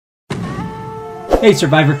Hey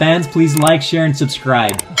Survivor fans, please like, share, and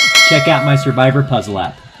subscribe. Check out my Survivor puzzle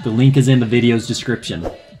app. The link is in the video's description.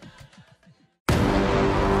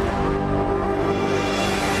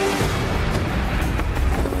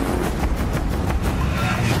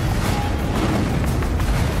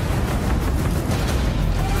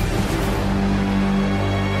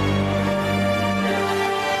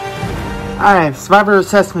 Alright, Survivor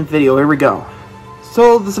assessment video, here we go.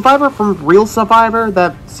 So, the Survivor from Real Survivor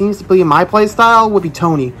that seems to be my playstyle would be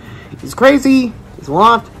Tony. He's crazy, he's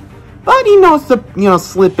loft, but he knows to,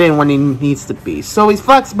 slip in when he needs to be. So he's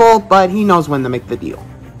flexible, but he knows when to make the deal.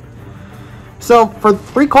 So, for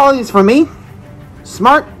 3 qualities for me,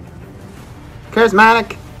 smart,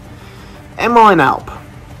 charismatic, and willing to help.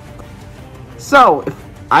 So, if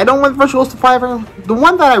I don't win Virtual Survivor, the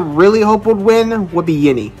one that I really hope would win would be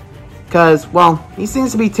Yinny. Because, well, he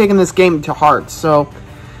seems to be taking this game to heart, so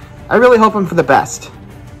I really hope him for the best.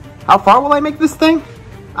 How far will I make this thing?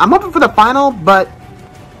 I'm hoping for the final, but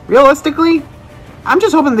realistically, I'm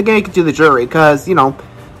just hoping the game can do the jury, because,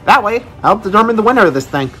 that way, I'll determine the winner of this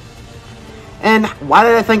thing. And why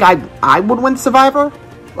did I think I would win Survivor?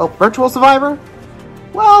 Well, Virtual Survivor?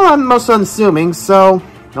 Well, I'm most unassuming, so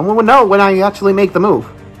no one would know when I actually make the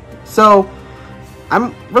move. So,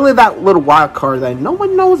 I'm really that little wild card that no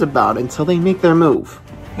one knows about until they make their move.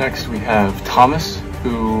 Next we have Thomas,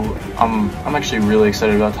 who I'm actually really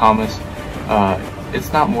excited about Thomas.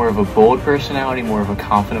 It's not more of a bold personality, more of a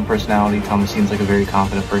confident personality. Thomas seems like a very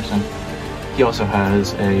confident person. He also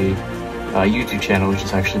has a YouTube channel which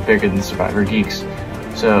is actually bigger than Survivor Geeks.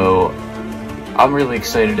 So I'm really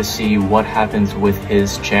excited to see what happens with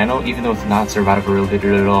his channel, even though it's not Survivor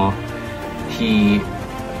related at all. He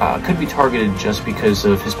could be targeted just because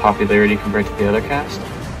of his popularity compared to the other cast.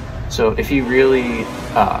 So if he really,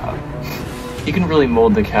 he can really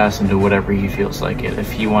mold the cast into whatever he feels like it.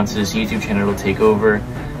 If he wants his YouTube channel to take over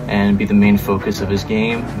and be the main focus of his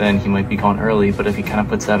game, then he might be gone early. But if he kind of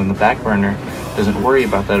puts that on the back burner, doesn't worry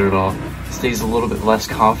about that at all, stays a little bit less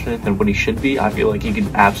confident than what he should be, I feel like he could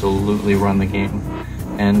absolutely run the game.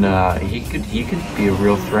 And he could be a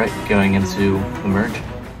real threat going into the merge.